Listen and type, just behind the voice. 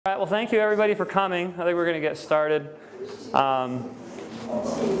All right, well, thank you everybody for coming. I think we're going to get started. That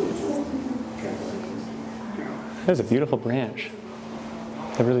is a beautiful branch.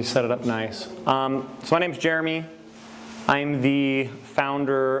 They really set it up nice. So my name's Jeremy. I'm the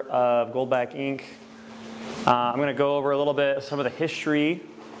founder of Goldback, Inc. I'm going to go over a little bit some of the history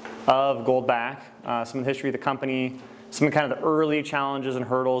of Goldback, some of the history of the company, some of kind of the early challenges and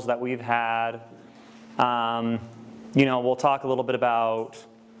hurdles that we've had. We'll talk a little bit about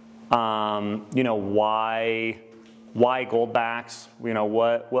why Goldbacks,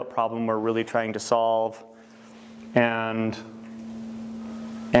 what problem we're really trying to solve, and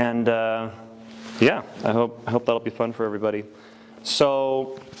yeah, I hope that'll be fun for everybody.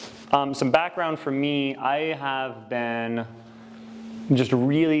 So some background from me: I have been just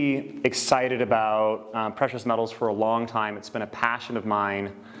really excited about precious metals for a long time. It's been a passion of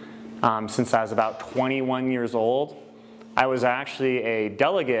mine since I was about 21 years old. I was actually a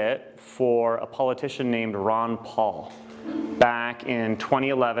delegate for a politician named Ron Paul back in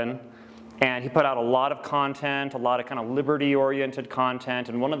 2011, and he put out a lot of content, a lot of kind of liberty-oriented content,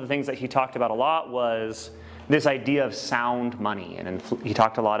 and one of the things that he talked about a lot was this idea of sound money, and he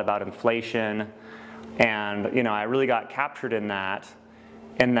talked a lot about inflation, and I really got captured in that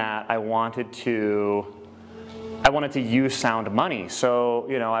I wanted to use sound money.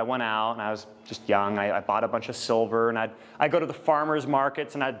 So, I went out and I was just young. I bought a bunch of silver, and I'd go to the farmers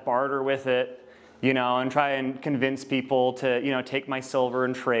markets and I'd barter with it, and try and convince people to, take my silver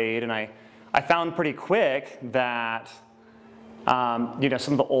and trade. And I found pretty quick that, some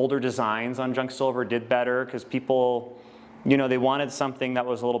of the older designs on junk silver did better because people, they wanted something that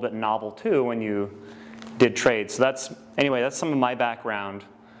was a little bit novel too when you did trade. So that's some of my background.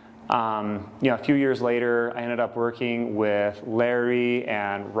 A few years later, I ended up working with Larry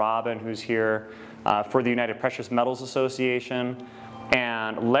and Robin, who's here, for the United Precious Metals Association.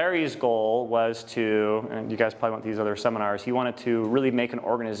 And Larry's goal was to, and you guys probably went to these other seminars, he wanted to really make an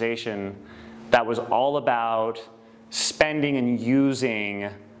organization that was all about spending and using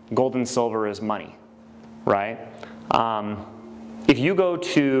gold and silver as money, right? If you go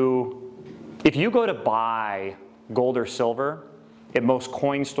to buy gold or silver at most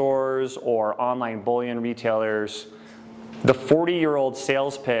coin stores or online bullion retailers, the 40-year-old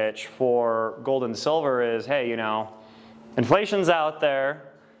sales pitch for gold and silver is, hey, inflation's out there,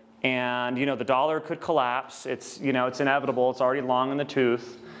 and the dollar could collapse. It's inevitable. It's already long in the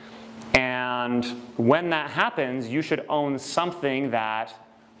tooth. And when that happens, you should own something that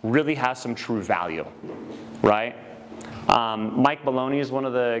really has some true value, right? Mike Maloney is one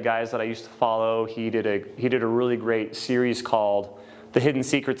of the guys that I used to follow. He did a really great series called The Hidden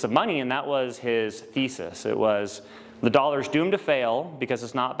Secrets of Money, and that was his thesis. It was the dollar's doomed to fail because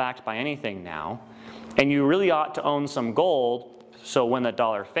it's not backed by anything now, and you really ought to own some gold so when the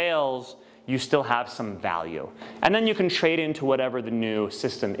dollar fails, you still have some value. And then you can trade into whatever the new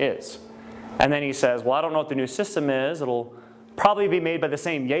system is. And then he says, well, I don't know what the new system is. It'll probably be made by the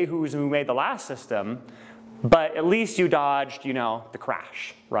same yahoos who made the last system, but at least you dodged, the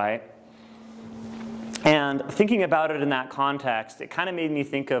crash, right? And thinking about it in that context, it kind of made me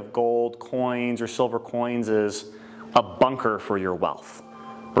think of gold coins or silver coins as a bunker for your wealth,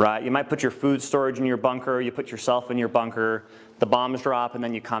 right? You might put your food storage in your bunker, you put yourself in your bunker, the bombs drop and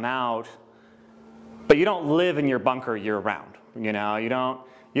then you come out, but you don't live in your bunker year round,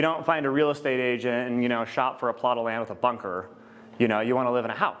 You don't find a real estate agent and, shop for a plot of land with a bunker. You want to live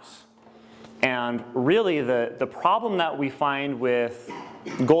in a house. And really the problem that we find with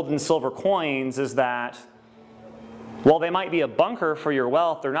gold and silver coins is that while they might be a bunker for your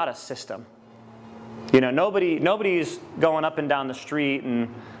wealth, they're not a system. Nobody's going up and down the street and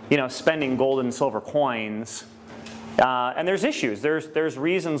spending gold and silver coins. And there's issues. There's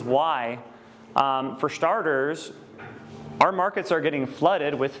reasons why. For starters, our markets are getting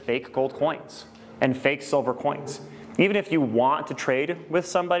flooded with fake gold coins and fake silver coins. Even if you want to trade with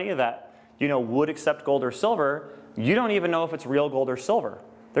somebody that would accept gold or silver, you don't even know if it's real gold or silver.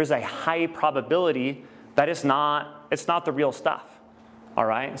 There's a high probability that it's not the real stuff. All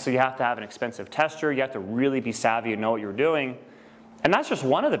right? So you have to have an expensive tester. You have to really be savvy and know what you're doing. And that's just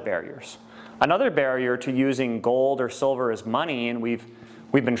one of the barriers. Another barrier to using gold or silver as money, and we've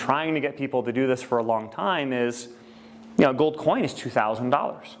been trying to get people to do this for a long time, is a gold coin is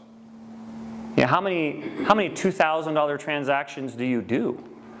 $2,000. How many $2,000 transactions do you do?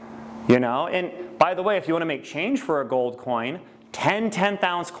 And by the way, if you want to make change for a gold coin, 10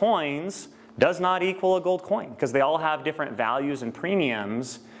 10th-ounce coins does not equal a gold coin because they all have different values and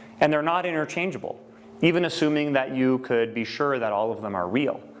premiums, and they're not interchangeable, even assuming that you could be sure that all of them are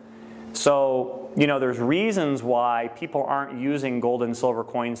real. So there's reasons why people aren't using gold and silver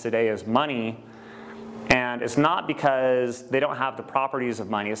coins today as money. And it's not because they don't have the properties of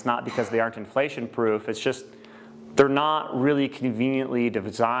money. It's not because they aren't inflation proof. It's just they're not really conveniently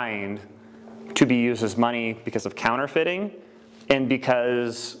designed to be used as money because of counterfeiting and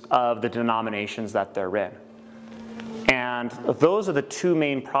because of the denominations that they're in. And those are the two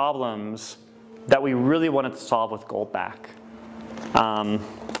main problems that we really wanted to solve with Goldback.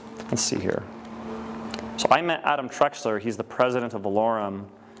 Let's see here. So I met Adam Trexler, he's the president of Valorum,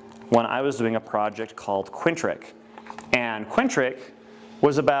 when I was doing a project called Quintric. And Quintric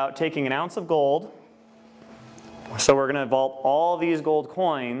was about taking an ounce of gold. So we're going to vault all these gold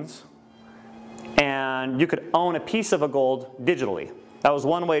coins, and you could own a piece of a gold digitally. That was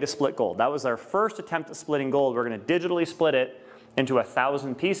one way to split gold. That was our first attempt at splitting gold. We're going to digitally split it into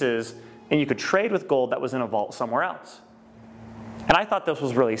 1,000 pieces, and you could trade with gold that was in a vault somewhere else. And I thought this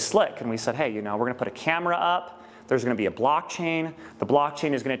was really slick, and we said, hey, we're going to put a camera up. There's going to be a blockchain. The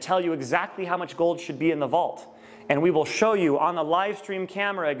blockchain is going to tell you exactly how much gold should be in the vault. And we will show you on the live stream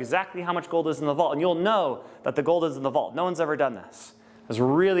camera exactly how much gold is in the vault. And you'll know that the gold is in the vault. No one's ever done this. I was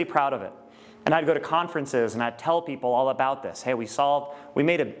really proud of it. And I'd go to conferences and I'd tell people all about this. Hey, we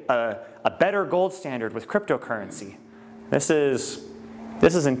made a better gold standard with cryptocurrency. This is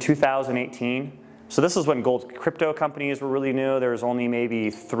in 2018. So this is when gold crypto companies were really new. There was only maybe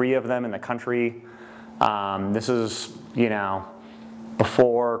 3 of them in the country. This is,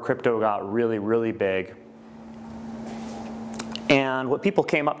 before crypto got really, really big. And what people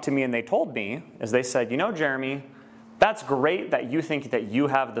came up to me and they told me is they said, Jeremy, that's great that you think that you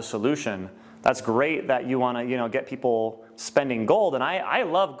have the solution. That's great that you want to, get people spending gold. And I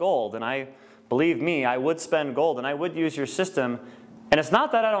love gold. And believe me, I would spend gold and I would use your system. And it's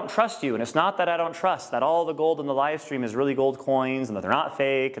not that I don't trust you. And it's not that I don't trust that all the gold in the live stream is really gold coins and that they're not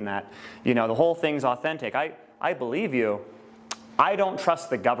fake and that, the whole thing's authentic. I believe you. I don't trust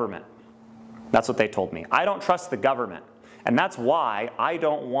the government. That's what they told me. I don't trust the government. And that's why I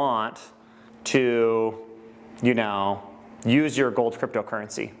don't want to, use your gold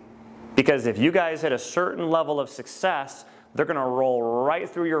cryptocurrency. Because if you guys hit a certain level of success, they're going to roll right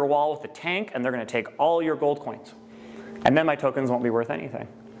through your wall with a tank and they're going to take all your gold coins. And then my tokens won't be worth anything.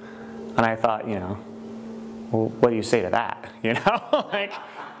 And I thought, well, what do you say to that? Like,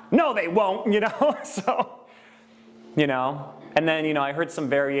 no, they won't, So, and then, I heard some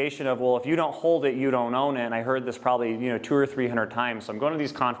variation of, well, if you don't hold it, you don't own it. And I heard this probably, 200 or 300 times. So I'm going to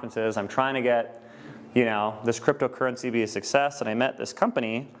these conferences. I'm trying to get, this cryptocurrency be a success. And I met this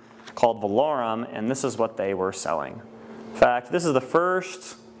company called Valorum, and this is what they were selling. In fact, this is the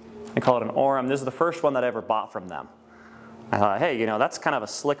first, I call it an Orem. This is the first one that I ever bought from them. I thought, hey, that's kind of a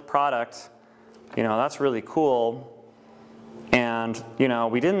slick product. That's really cool. And,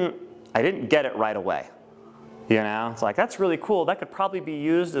 I didn't get it right away. It's like, that's really cool. That could probably be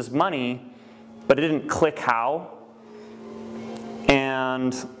used as money, but it didn't click how.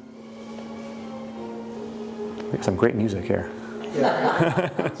 And we have some great music here. Yeah.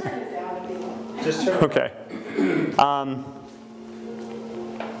 Turn it down a bit. Just turn it Okay.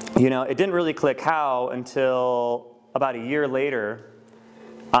 It didn't really click how until about a year later.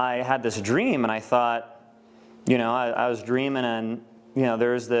 I had this dream, and I thought, I was dreaming, and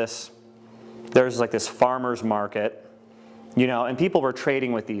there's like this farmer's market, and people were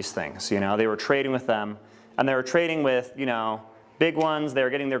trading with these things. They were trading with them, and they were trading with big ones. They were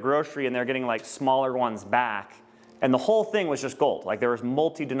getting their grocery, and they're getting like smaller ones back. And the whole thing was just gold. Like there was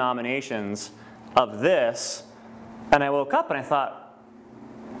multi-denominations of this. And I woke up and I thought,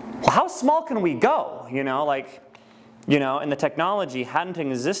 well, how small can we go? And the technology hadn't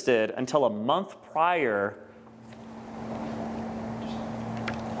existed until a month prior.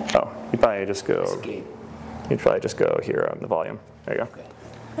 Oh, you'd probably just go here on the volume. There you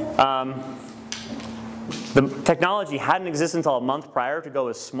go. The technology hadn't existed until a month prior to go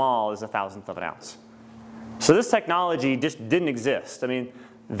as small as 1,000th of an ounce. So this technology just didn't exist. I mean,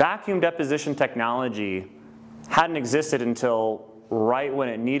 vacuum deposition technology hadn't existed until right when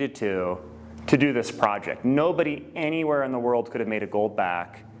it needed to do this project. Nobody anywhere in the world could have made a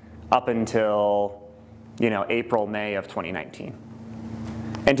Goldback up until April, May of 2019.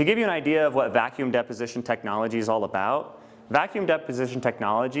 And to give you an idea of what vacuum deposition technology is all about, vacuum deposition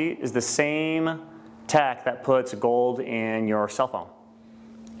technology is the same tech that puts gold in your cell phone.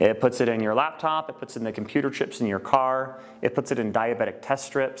 It puts it in your laptop, it puts it in the computer chips in your car, it puts it in diabetic test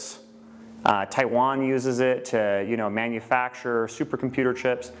strips. Taiwan uses it to manufacture supercomputer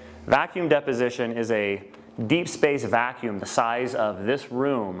chips. Vacuum deposition is a deep space vacuum the size of this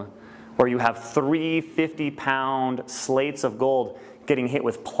room where you have 3 50-pound slates of gold getting hit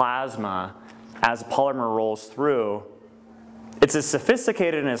with plasma as polymer rolls through, it's as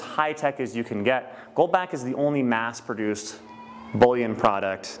sophisticated and as high-tech as you can get. Goldback is the only mass-produced bullion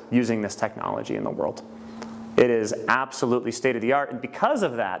product using this technology in the world. It is absolutely state-of-the-art, and because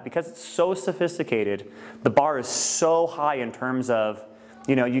of that, because it's so sophisticated, the bar is so high in terms of,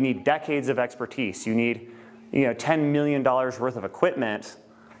 you need decades of expertise, you need, $10 million worth of equipment.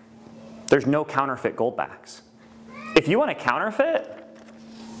 There's no counterfeit Goldbacks. If you want to counterfeit,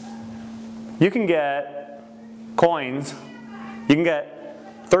 you can get coins, you can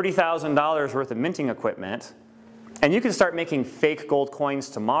get $30,000 worth of minting equipment, and you can start making fake gold coins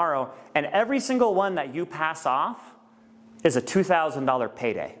tomorrow, and every single one that you pass off is a $2,000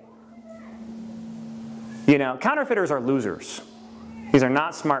 payday. Counterfeiters are losers. These are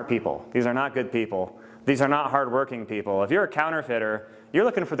not smart people. These are not good people. These are not hardworking people. If you're a counterfeiter, you're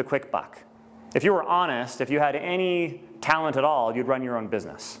looking for the quick buck. If you were honest, if you had any talent at all, you'd run your own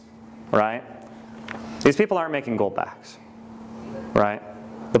business, right? These people aren't making Goldbacks, right?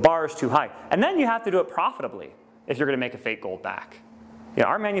 The bar is too high. And then you have to do it profitably if you're going to make a fake Goldback.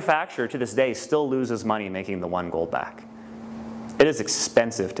 Our manufacturer to this day still loses money making the one Goldback. It is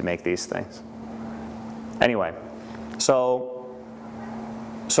expensive to make these things. Anyway, so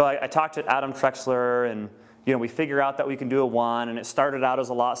I talked to Adam Trexler, and we figure out that we can do a one, and it started out as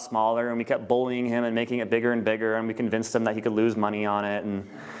a lot smaller, and we kept bullying him and making it bigger and bigger, and we convinced him that he could lose money on it. And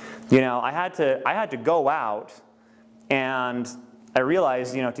I had to go out, and I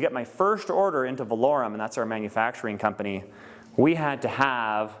realized, to get my first order into Valorum, and that's our manufacturing company, we had to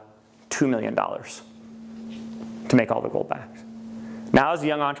have $2 million to make all the Goldbacks. Now, as a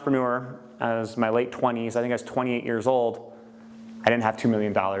young entrepreneur, as my late 20s, I think I was 28 years old, I didn't have $2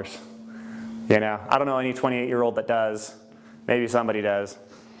 million. I don't know any 28-year-old that does. Maybe somebody does.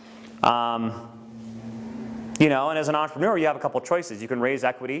 And as an entrepreneur, you have a couple choices. You can raise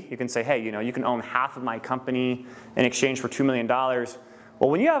equity. You can say, hey, you can own half of my company in exchange for $2 million. Well,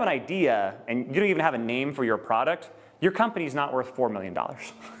 when you have an idea and you don't even have a name for your product, your company's not worth $4 million.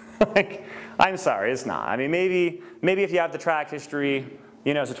 I'm sorry, it's not. I mean, maybe if you have the track history,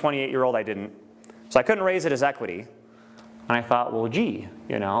 as a 28-year-old, I didn't. So I couldn't raise it as equity. And I thought, well, gee,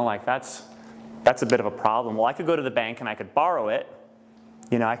 that's a bit of a problem. Well, I could go to the bank and I could borrow it.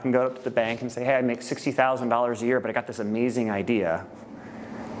 I can go to the bank and say, hey, I make $60,000 a year, but I got this amazing idea.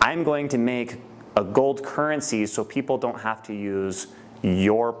 I'm going to make a gold currency so people don't have to use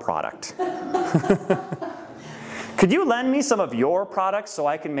your product. Could you lend me some of your product so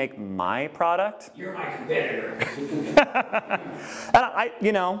I can make my product? You're my competitor.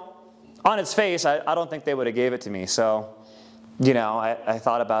 And on its face, I don't think they would have gave it to me. So, I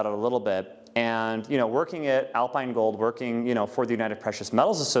thought about it a little bit. And working at Alpine Gold, working for the United Precious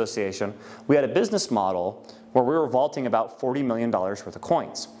Metals Association, we had a business model where we were vaulting about $40 million worth of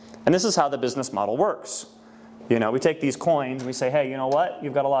coins. And this is how the business model works. We take these coins and we say, hey, you know what?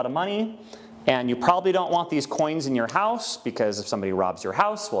 You've got a lot of money, and you probably don't want these coins in your house because if somebody robs your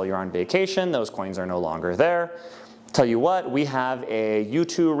house while you're on vacation, those coins are no longer there. Tell you what, we have a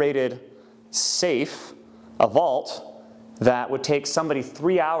U2 rated safe, a vault, that would take somebody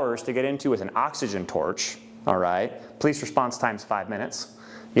 3 hours to get into with an oxygen torch, all right? Police response time's 5 minutes,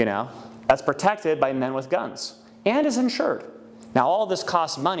 That's protected by men with guns and is insured. Now, all this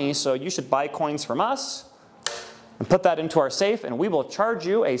costs money, so you should buy coins from us and put that into our safe, and we will charge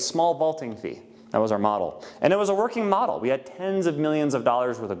you a small vaulting fee. That was our model. And it was a working model. We had tens of millions of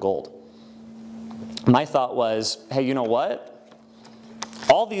dollars worth of gold. My thought was, hey, you know what?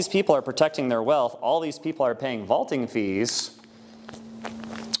 All these people are protecting their wealth. All these people are paying vaulting fees.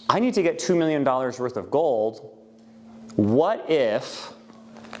 I need to get $2 million worth of gold. What if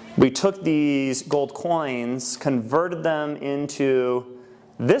we took these gold coins, converted them into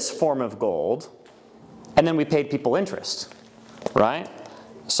this form of gold, and then we paid people interest, right?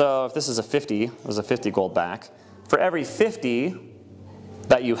 So if this is a 50, it was a 50 Goldback. For every 50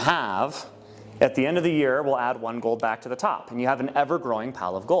 that you have, at the end of the year, we'll add 1 Goldback to the top, and you have an ever-growing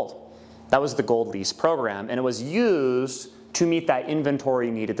pile of gold. That was the gold lease program, and it was used to meet that inventory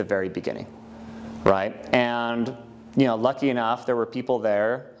need at the very beginning, right? And lucky enough, there were people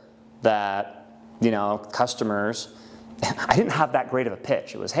there that, customers. I didn't have that great of a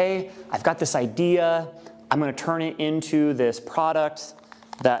pitch. It was, hey, I've got this idea. I'm going to turn it into this product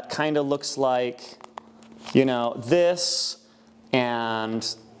that kind of looks like, this,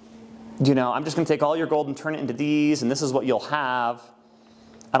 and I'm just going to take all your gold and turn it into these, and this is what you'll have,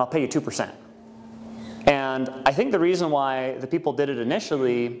 and I'll pay you 2%. And I think the reason why the people did it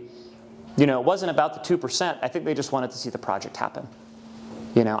initially, it wasn't about the 2%. I think they just wanted to see the project happen.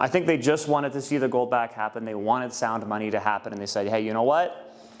 I think they just wanted to see the Goldback happen. They wanted sound money to happen, and they said, hey, you know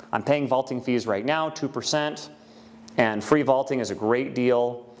what? I'm paying vaulting fees right now, 2%, and free vaulting is a great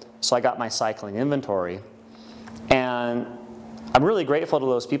deal. So I got my cycling inventory. And I'm really grateful to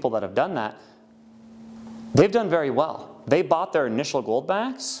those people that have done that. They've done very well. They bought their initial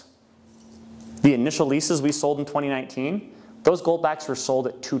Goldbacks. The initial leases we sold in 2019, those Goldbacks were sold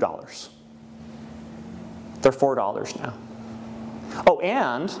at $2. They're $4 now. Oh,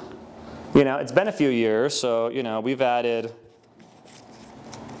 and it's been a few years, so we've added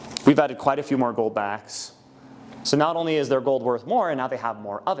quite a few more Goldbacks. So not only is their gold worth more, and now they have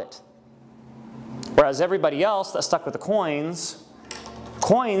more of it. Whereas everybody else that stuck with the coins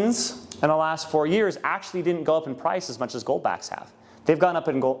in the last 4 years actually didn't go up in price as much as Goldbacks have. They've gone up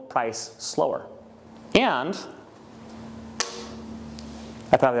in gold price slower. And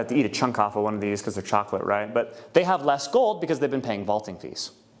I probably have to eat a chunk off of one of these because they're chocolate, right? But they have less gold because they've been paying vaulting fees.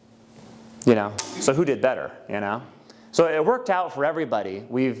 So who did better, So it worked out for everybody.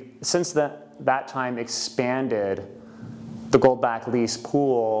 We've, since that time, expanded the Goldback lease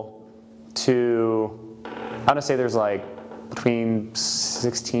pool to, I want to say there's like between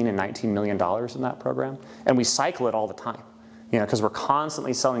 16 and $19 million in that program. And we cycle it all the time, because we're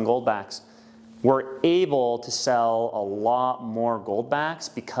constantly selling Goldbacks. We're able to sell a lot more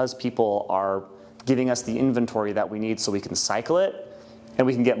Goldbacks because people are giving us the inventory that we need so we can cycle it and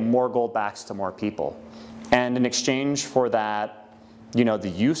we can get more Goldbacks to more people. And in exchange for that,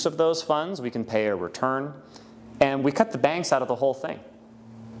 the use of those funds, we can pay a return. And we cut the banks out of the whole thing.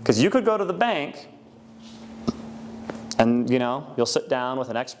 Because you could go to the bank and, you'll sit down with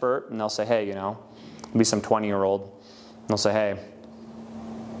an expert and they'll say, hey, it'll be some 20-year-old. And they'll say, hey,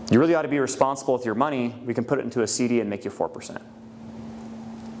 you really ought to be responsible with your money. We can put it into a CD and make you 4%.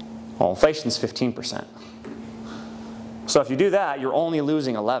 Well, inflation's 15%. So if you do that, you're only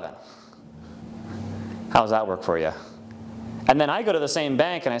losing 11. How does that work for you? And then I go to the same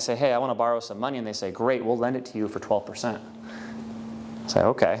bank and I say, hey, I want to borrow some money. And they say, great, we'll lend it to you for 12%. I say,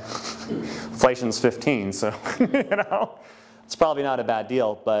 okay. Inflation's 15, so it's probably not a bad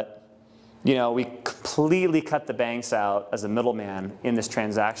deal. But we completely cut the banks out as a middleman in this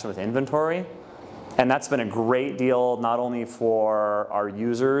transaction with inventory. And that's been a great deal not only for our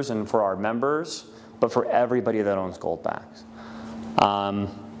users and for our members, but for everybody that owns Goldbacks.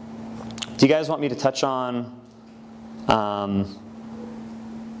 Do you guys want me to touch on,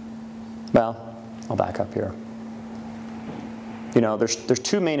 well, I'll back up here. There's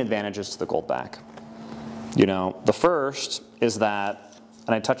two main advantages to the Goldback. The first is that,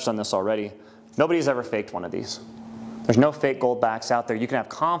 and I touched on this already, nobody's ever faked one of these. There's no fake Goldbacks out there. You can have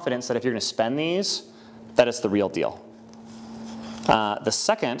confidence that if you're going to spend these, that it's the real deal. The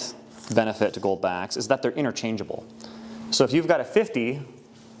second benefit to Goldbacks is that they're interchangeable. So if you've got a 50,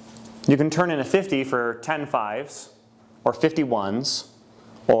 you can turn in a 50 for 10 5s, or 50 1s,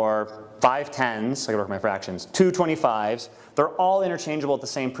 or 5 10s, I can work my fractions, 2 25s. They're all interchangeable at the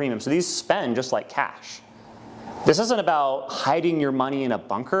same premium. So these spend just like cash. This isn't about hiding your money in a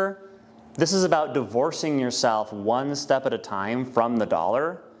bunker. This is about divorcing yourself one step at a time from the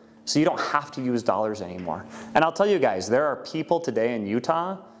dollar so you don't have to use dollars anymore. And I'll tell you guys, there are people today in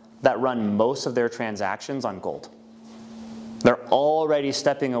Utah that run most of their transactions on gold. They're already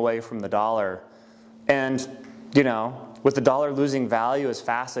stepping away from the dollar. And, with the dollar losing value as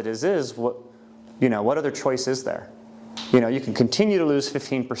fast as it is, what other choice is there? You can continue to lose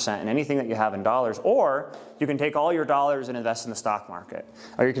 15% in anything that you have in dollars, or you can take all your dollars and invest in the stock market,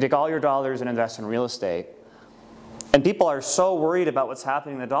 or you can take all your dollars and invest in real estate. And people are so worried about what's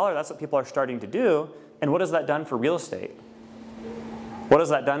happening in the dollar, that's what people are starting to do. And what has that done for real estate? What has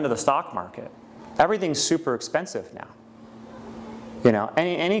that done to the stock market? Everything's super expensive now.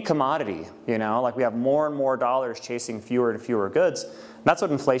 Any commodity, like we have more and more dollars chasing fewer and fewer goods. That's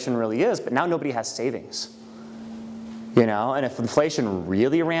what inflation really is, but now nobody has savings. And if inflation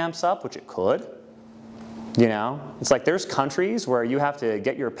really ramps up, which it could, it's like there's countries where you have to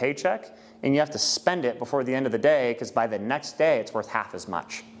get your paycheck and you have to spend it before the end of the day because by the next day it's worth half as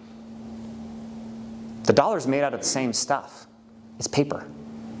much. The dollar's made out of the same stuff. It's paper,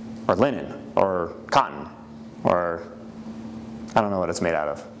 or linen, or cotton, or I don't know what it's made out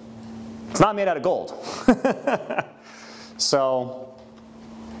of. It's not made out of gold. So,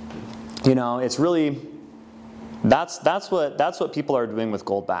 it's really, that's what people are doing with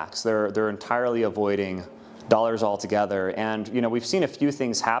Goldbacks. They're entirely avoiding dollars altogether. And we've seen a few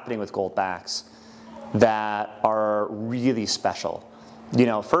things happening with Goldbacks that are really special.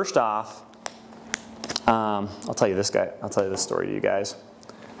 First off, I'll tell you this story to you guys.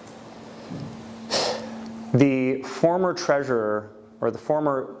 The former treasurer, or the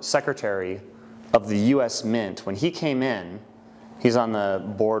former secretary of the US Mint, when he came in He's on the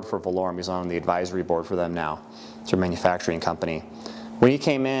board for Valorem. He's on the advisory board for them now. It's a manufacturing company. When he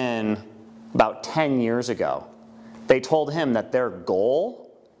came in about 10 years ago, they told him that their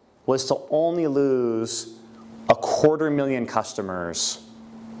goal was to only lose 250,000 customers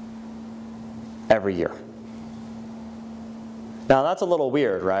every year. Now that's a little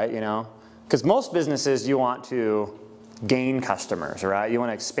weird, right? You know, because most businesses you want to gain customers, right? You want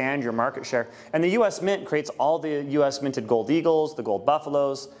to expand your market share. And the U.S. Mint creates all the U.S. minted gold eagles, the gold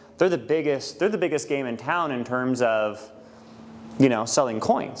buffaloes. They're the biggest game in town in terms of, you know, selling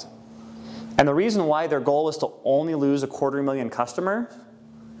coins. And the reason why their goal is to only lose 250,000 customers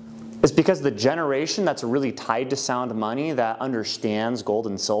is because the generation that's really tied to sound money, that understands gold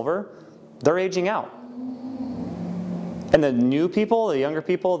and silver, they're aging out. And the new people, the younger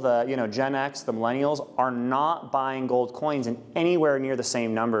people, the Gen X, the millennials, are not buying gold coins in anywhere near the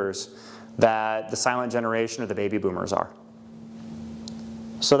same numbers that the silent generation or the baby boomers are.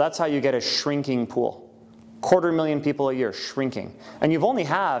 So that's how you get a shrinking pool. 250,000 people a year, shrinking. And you've only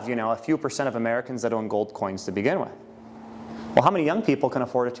have, a few % of Americans that own gold coins to begin with. Well, how many young people can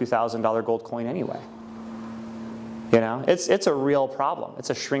afford a $2,000 gold coin anyway? It's a real problem. It's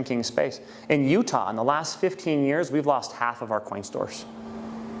a shrinking space. In Utah, in the last 15 years, we've lost half of our coin stores.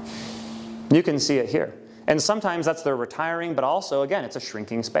 You can see it here. And sometimes that's they're retiring, but also, again, it's a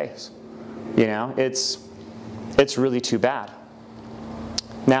shrinking space. It's really too bad.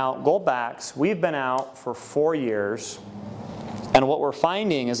 Now, Goldbacks, we've been out for 4 years, and what we're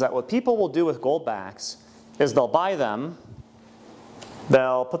finding is that what people will do with Goldbacks is they'll buy them,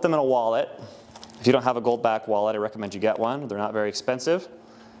 they'll put them in a wallet. If you don't have a Goldback wallet, I recommend you get one. They're not very expensive.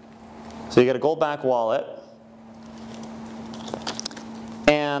 So you get a Goldback wallet.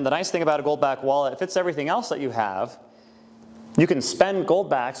 And the nice thing about a Goldback wallet, if it's everything else that you have, you can spend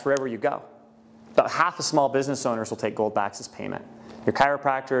Goldbacks wherever you go. About half of small business owners will take Goldbacks as payment. Your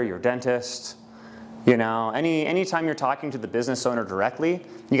chiropractor, your dentist, anytime you're talking to the business owner directly,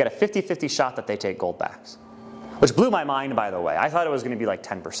 you get a 50-50 shot that they take Goldbacks. Which blew my mind, by the way. I thought it was going to be like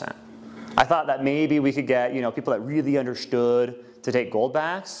 10%. I thought that maybe we could get people that really understood to take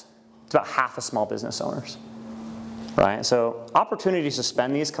Goldbacks. It's about half of small business owners, right? So opportunities to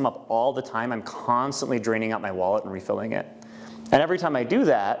spend these come up all the time. I'm constantly draining out my wallet and refilling it. And every time I do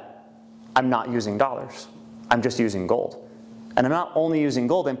that, I'm not using dollars. I'm just using gold. And I'm not only using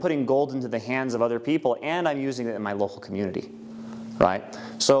gold, I'm putting gold into the hands of other people, and I'm using it in my local community, right?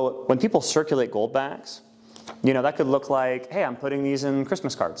 So when people circulate Goldbacks, that could look like, hey, I'm putting these in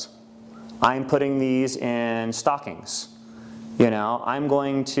Christmas cards. I'm putting these in stockings. I'm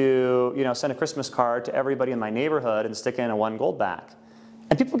going to send a Christmas card to everybody in my neighborhood and stick in a one Goldback.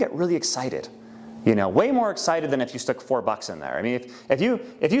 And people get really excited. Way more excited than if you stuck $4 in there. I mean, if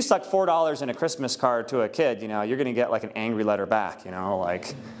you stuck $4 in a Christmas card to a kid, you're going to get like an angry letter back. You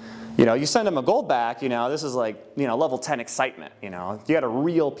send them a Goldback, this is like level 10 excitement. You got a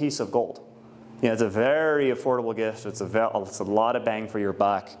real piece of gold. It's a very affordable gift. It's a lot of bang for your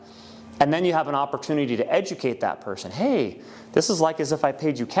buck. And then you have an opportunity to educate that person. Hey, this is like as if I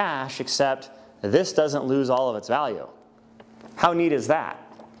paid you cash, except this doesn't lose all of its value. How neat is that?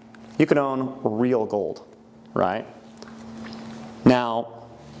 You can own real gold, right? Now,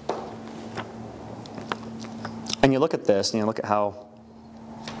 and you look at this, and you look at how,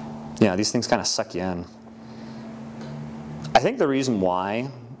 these things kind of suck you in. I think the reason why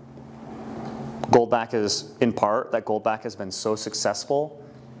Goldback is, in part, that Goldback has been so successful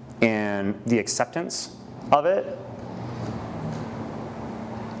in the acceptance of it,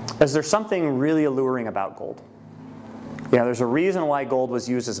 is there's something really alluring about gold. There's a reason why gold was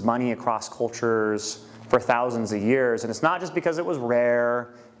used as money across cultures for thousands of years, and it's not just because it was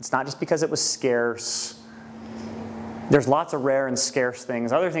rare, it's not just because it was scarce. There's lots of rare and scarce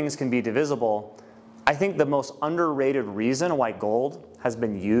things. Other things can be divisible. I think the most underrated reason why gold has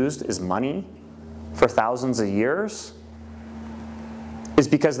been used as money for thousands of years is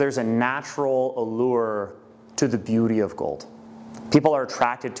because there's a natural allure to the beauty of gold. People are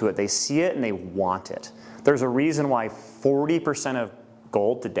attracted to it. They see it and they want it. There's a reason why 40% of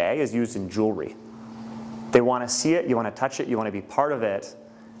gold today is used in jewelry. They want to see it, you want to touch it, you want to be part of it.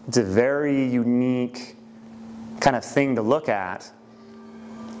 It's a very unique kind of thing to look at.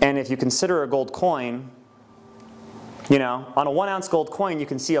 And if you consider a gold coin, on a 1 ounce gold coin, you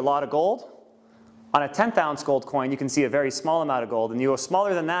can see a lot of gold. On a 10th ounce gold coin, you can see a very small amount of gold. And you go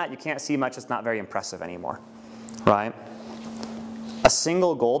smaller than that, you can't see much. It's not very impressive anymore, right? A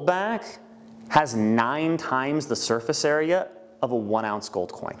single Goldback has 9 times the surface area of a 1 ounce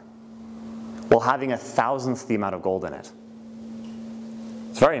gold coin, while having 1,000th the amount of gold in it.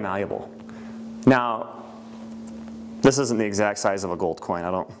 It's very malleable. Now, This isn't the exact size of a gold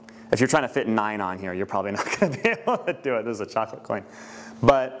coin. If you're trying to fit 9 on here, you're probably not going to be able to do it. This is a chocolate coin.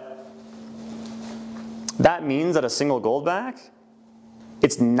 But that means that a single Goldback,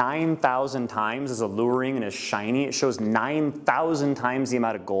 it's 9,000 times as alluring and as shiny. It shows 9,000 times the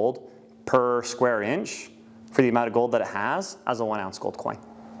amount of gold per square inch for the amount of gold that it has as a 1 ounce gold coin.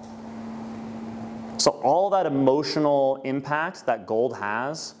 So all that emotional impact that gold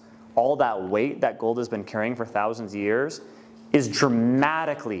has, all that weight that gold has been carrying for thousands of years, is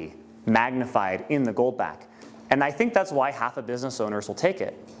dramatically magnified in the Goldback. And I think that's why half of business owners will take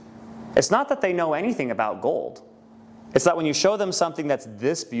it. It's not that they know anything about gold. It's that when you show them something that's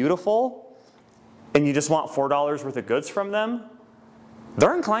this beautiful and you just want $4 worth of goods from them,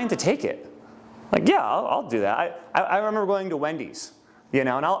 they're inclined to take it. Like, yeah, I'll do that. I remember going to Wendy's. And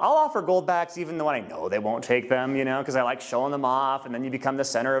I'll offer Goldbacks even though I know they won't take them, because I like showing them off, and then you become the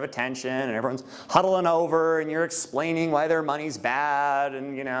center of attention, and everyone's huddling over, and you're explaining why their money's bad,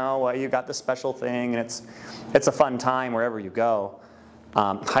 and why you got this special thing, and it's a fun time wherever you go.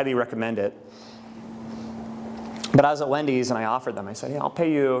 Highly recommend it. But I was at Wendy's, and I offered them. I said, I'll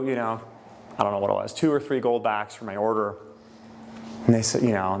pay you, I don't know what it was, 2 or 3 Goldbacks for my order. And they said,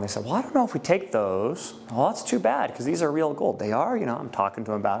 well, I don't know if we take those. Well, that's too bad, because these are real gold. They are, I'm talking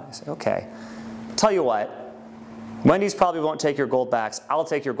to them about it. I said, okay. Tell you what, Wendy's probably won't take your Goldbacks. I'll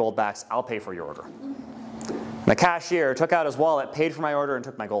take your Goldbacks. I'll pay for your order. And the cashier took out his wallet, paid for my order, and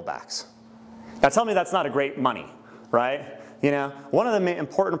took my Goldbacks. Now tell me that's not a great money, right? One of the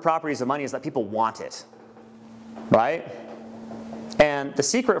important properties of money is that people want it, right? And the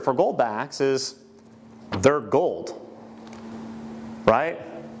secret for Goldbacks is they're gold. Right?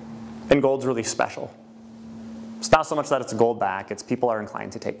 And gold's really special. It's not so much that it's a Goldback, it's people are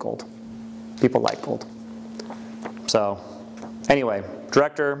inclined to take gold. People like gold. So anyway,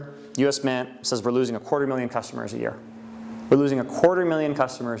 director, US Mint says we're losing 250,000 customers a year. We're losing 250,000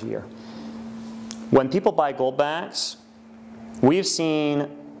 customers a year. When people buy Goldbacks, we've seen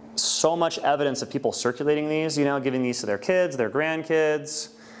so much evidence of people circulating these, giving these to their kids, their grandkids,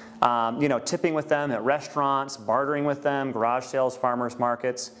 tipping with them at restaurants, bartering with them, garage sales, farmers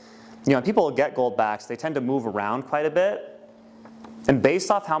markets. People get Goldbacks, they tend to move around quite a bit. And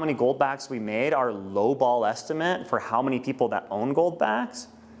based off how many Goldbacks we made, our lowball estimate for how many people that own Goldbacks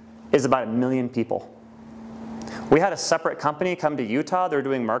is about 1 million people. We had a separate company come to Utah. They're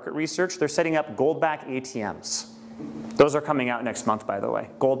doing market research. They're setting up Goldback ATMs. Those are coming out next month, by the way.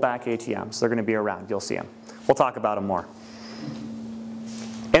 Goldback ATMs. They're going to be around. You'll see them. We'll talk about them more.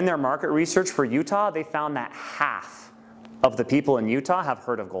 In their market research for Utah, they found that half of the people in Utah have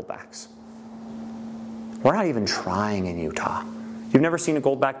heard of Goldbacks. We're not even trying in Utah. You've never seen a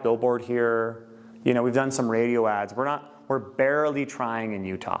Goldback billboard here. We've done some radio ads. We're barely trying in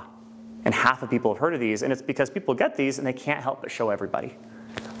Utah. And half the people have heard of these, and it's because people get these and they can't help but show everybody.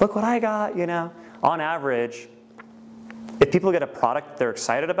 Look what I got, On average, if people get a product they're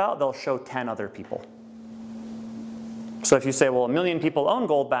excited about, they'll show 10 other people. So if you say, well, 1 million people own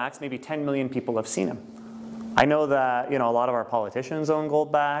Goldbacks, maybe 10 million people have seen them. I know that a lot of our politicians own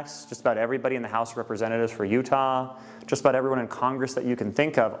Goldbacks. Just about everybody in the House of Representatives for Utah, just about everyone in Congress that you can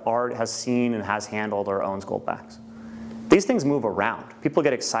think of has seen and has handled or owns Goldbacks. These things move around. People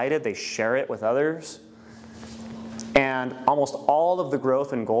get excited, they share it with others. And almost all of the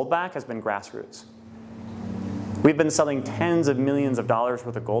growth in Goldback has been grassroots. We've been selling tens of millions of dollars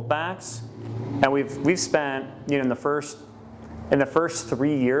worth of Goldbacks. And we've spent, in the first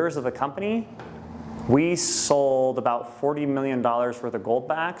 3 years of the company, we sold about $40 million worth of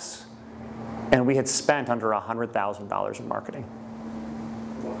Goldbacks, and we had spent under $100,000 in marketing.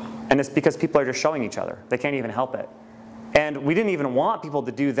 And it's because people are just showing each other. They can't even help it. And we didn't even want people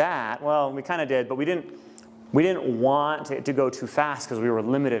to do that. Well, we kind of did, but we didn't want it to go too fast because we were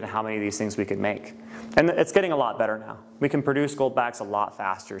limited in how many of these things we could make. And it's getting a lot better now. We can produce Goldbacks a lot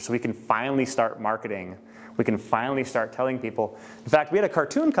faster, so we can finally start marketing. We can finally start telling people. In fact, we had a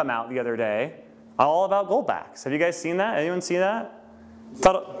cartoon come out the other day all about Goldbacks. Have you guys seen that? Anyone see that?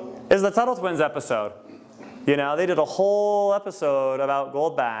 It's the Tuttle Twins episode. They did a whole episode about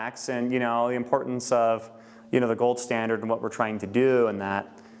Goldbacks and the importance of the gold standard and what we're trying to do, and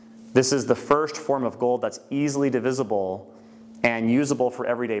that this is the first form of gold that's easily divisible and usable for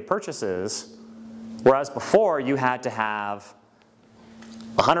everyday purchases. Whereas before, you had to have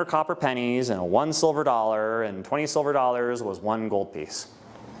 100 copper pennies and 1 silver dollar, and 20 silver dollars was 1 gold piece.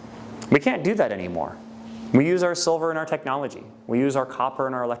 We can't do that anymore. We use our silver in our technology. We use our copper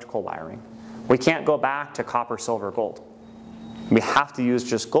in our electrical wiring. We can't go back to copper, silver, gold. We have to use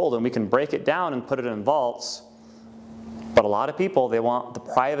just gold, and we can break it down and put it in vaults. But a lot of people, they want the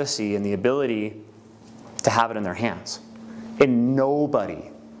privacy and the ability to have it in their hands. And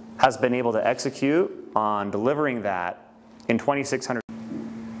nobody has been able to execute on delivering that in 2600.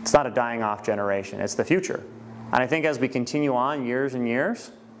 It's not a dying off generation, it's the future. And I think as we continue on years and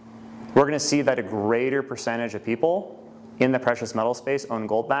years, we're going to see that a greater percentage of people in the precious metal space own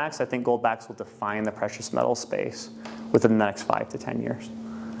Goldbacks. I think Goldbacks will define the precious metal space within the next 5 to 10 years.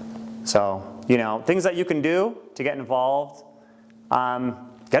 So, you know, things that you can do to get involved,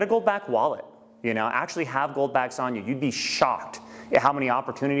 get a Goldback wallet. You know, actually have Goldbacks on you. You'd be shocked at how many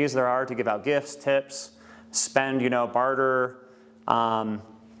opportunities there are to give out gifts, tips, spend, you know, barter.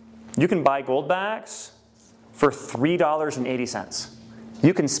 You can buy Goldbacks for $3.80.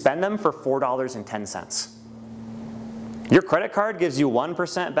 You can spend them for $4.10. Your credit card gives you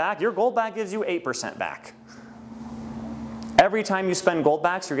 1% back. Your Goldback gives you 8% back. Every time you spend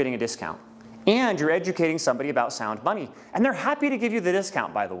Goldbacks, you're getting a discount. And you're educating somebody about sound money. And they're happy to give you the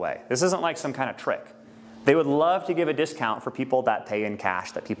discount, by the way. This isn't like some kind of trick. They would love to give a discount for people that pay in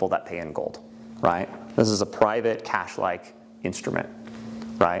cash, that people that pay in gold, right? This is a private cash-like instrument,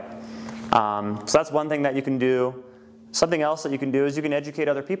 right? So that's one thing that you can do. Something else that you can do is you can educate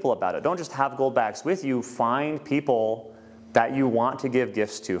other people about it. Don't just have Goldbacks with you. Find people that you want to give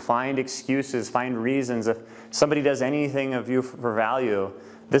gifts to. Find excuses, find reasons. If somebody does anything of you for value,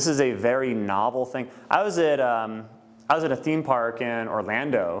 this is a very novel thing. I was at a theme park in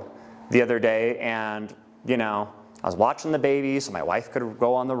Orlando the other day, and you know, I was watching the baby so my wife could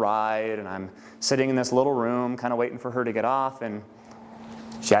go on the ride, and I'm sitting in this little room kind of waiting for her to get off, and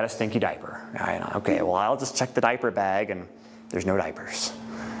she had a stinky diaper. Okay, well, I'll just check the diaper bag, and there's no diapers.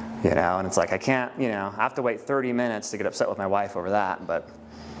 You know, and it's like I can't, you know, I have to wait 30 minutes to get upset with my wife over that. But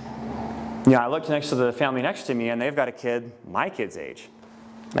you know, I looked next to the family next to me, and they've got a kid my kid's age.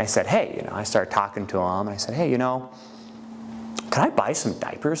 And I said, hey, you know, I started talking to him, and I said, hey, you know, can I buy some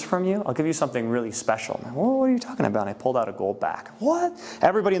diapers from you? I'll give you something really special. And I, well, what are you talking about? And I pulled out a Goldback. What?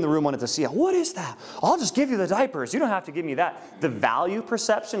 Everybody in the room wanted to see it. What is that? I'll just give you the diapers. You don't have to give me that. The value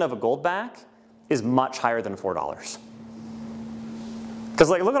perception of a Goldback is much higher than $4. Because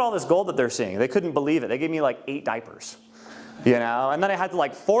like, look at all this gold that they're seeing. They couldn't believe it. They gave me like 8 diapers. You know, and then I had to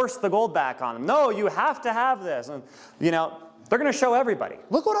like force the Goldback on them. No, you have to have this. And you know, they're going to show everybody.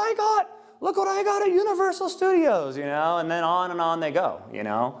 Look what I got. Look what I got at Universal Studios, you know, and then on they go, you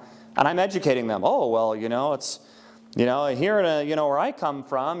know. And I'm educating them. Oh, well, you know, it's, you know, here in, you know, where I come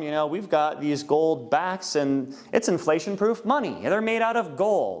from, you know, we've got these Goldbacks, and it's inflation-proof money. They're made out of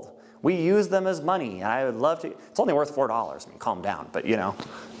gold. We use them as money. I would love to. It's only worth $4. I mean, calm down, but you know,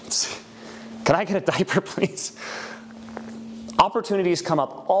 can I get a diaper, please? Opportunities come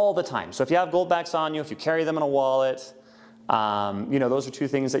up all the time. So if you have Goldbacks on you, if you carry them in a wallet, you know, those are 2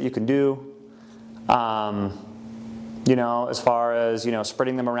 things that you can do. You know, as far as, you know,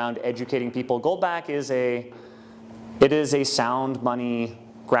 spreading them around, educating people. Goldback is a sound money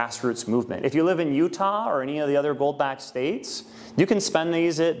grassroots movement. If you live in Utah or any of the other Goldback states, you can spend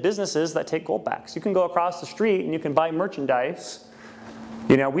these at businesses that take Goldbacks. You can go across the street and you can buy merchandise.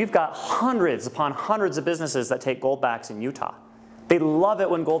 You know, we've got hundreds upon hundreds of businesses that take Goldbacks in Utah. They love it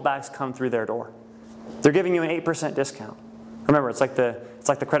when Goldbacks come through their door. They're giving you an 8% discount. Remember, it's like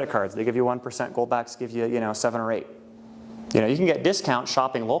the credit cards. They give you 1%. Goldbacks give you, you know, 7 or 8. You know, you can get discounts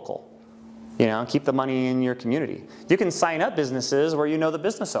shopping local. You know, keep the money in your community. You can sign up businesses where you know the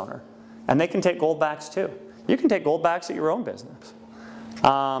business owner, and they can take Goldbacks too. You can take Goldbacks at your own business.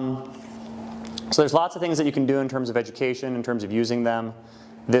 So there's lots of things that you can do in terms of education, in terms of using them.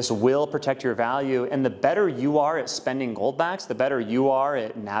 This will protect your value, and the better you are at spending Goldbacks, the better you are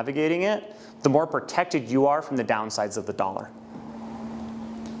at navigating it, the more protected you are from the downsides of the dollar.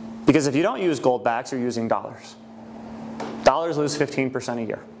 Because if you don't use Goldbacks, you're using dollars. Dollars lose 15% a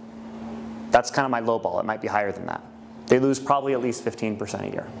year. That's kind of my low ball. It might be higher than that. They lose probably at least 15%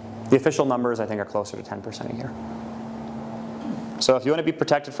 a year. The official numbers, I think, are closer to 10% a year. So if you want to be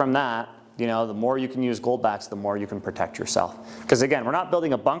protected from that, you know, the more you can use Goldbacks, the more you can protect yourself. Because again, we're not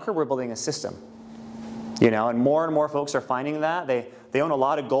building a bunker, we're building a system. You know, and more folks are finding that. They own a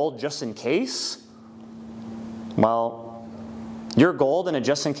lot of gold just in case. Well, your gold in a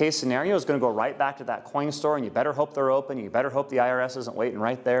just in case scenario is going to go right back to that coin store, and you better hope they're open. You better hope the IRS isn't waiting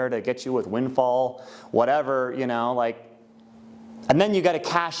right there to get you with windfall, whatever, you know, like. And then you got to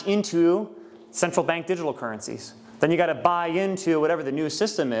cash into central bank digital currencies. Then you got to buy into whatever the new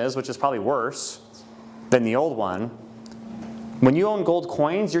system is, which is probably worse than the old one. When you own gold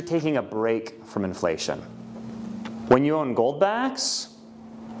coins, you're taking a break from inflation. When you own Goldbacks,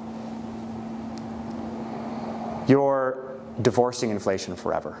 you're divorcing inflation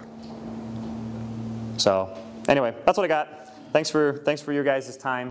forever. So anyway, that's what I got. Thanks for your guys' time.